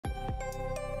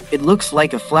It looks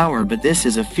like a flower, but this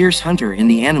is a fierce hunter in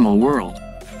the animal world.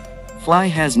 Fly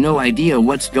has no idea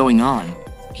what's going on.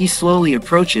 He slowly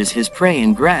approaches his prey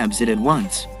and grabs it at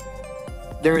once.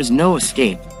 There is no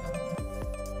escape.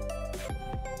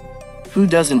 Who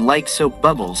doesn't like soap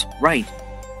bubbles, right?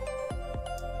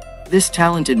 This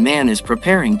talented man is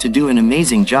preparing to do an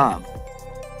amazing job.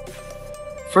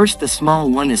 First the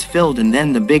small one is filled and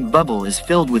then the big bubble is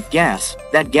filled with gas.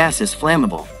 That gas is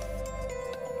flammable.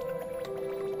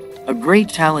 A great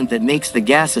talent that makes the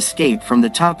gas escape from the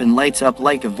top and lights up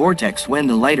like a vortex when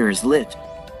the lighter is lit.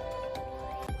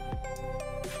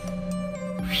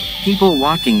 People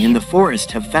walking in the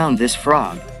forest have found this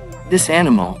frog. This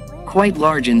animal, quite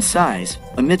large in size,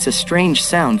 emits a strange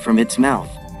sound from its mouth.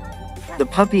 The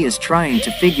puppy is trying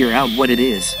to figure out what it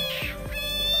is.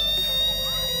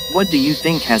 What do you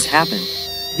think has happened?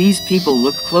 These people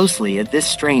look closely at this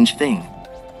strange thing.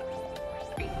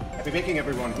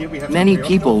 Many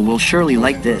people will surely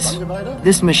like this.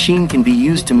 This machine can be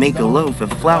used to make a loaf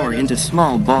of flour into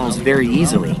small balls very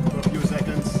easily.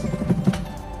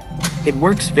 It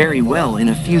works very well in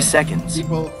a few seconds.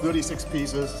 36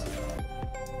 pieces.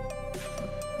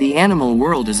 The animal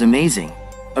world is amazing.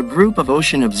 A group of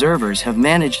ocean observers have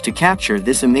managed to capture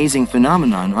this amazing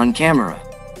phenomenon on camera.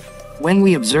 When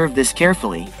we observe this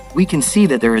carefully, we can see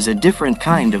that there is a different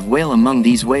kind of whale among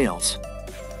these whales.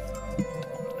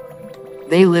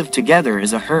 They live together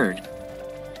as a herd.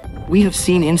 We have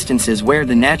seen instances where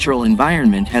the natural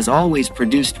environment has always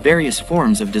produced various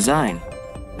forms of design.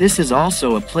 This is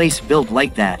also a place built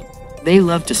like that. They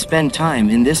love to spend time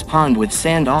in this pond with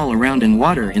sand all around and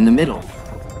water in the middle.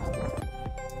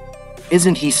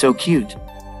 Isn't he so cute?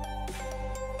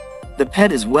 The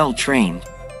pet is well trained.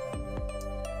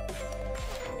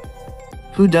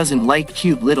 Who doesn't like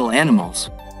cute little animals?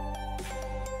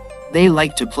 They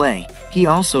like to play. He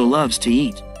also loves to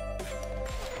eat.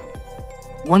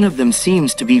 One of them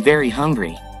seems to be very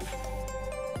hungry.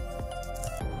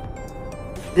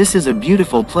 This is a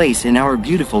beautiful place in our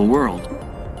beautiful world.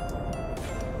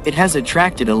 It has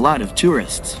attracted a lot of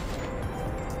tourists.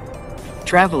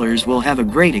 Travelers will have a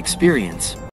great experience.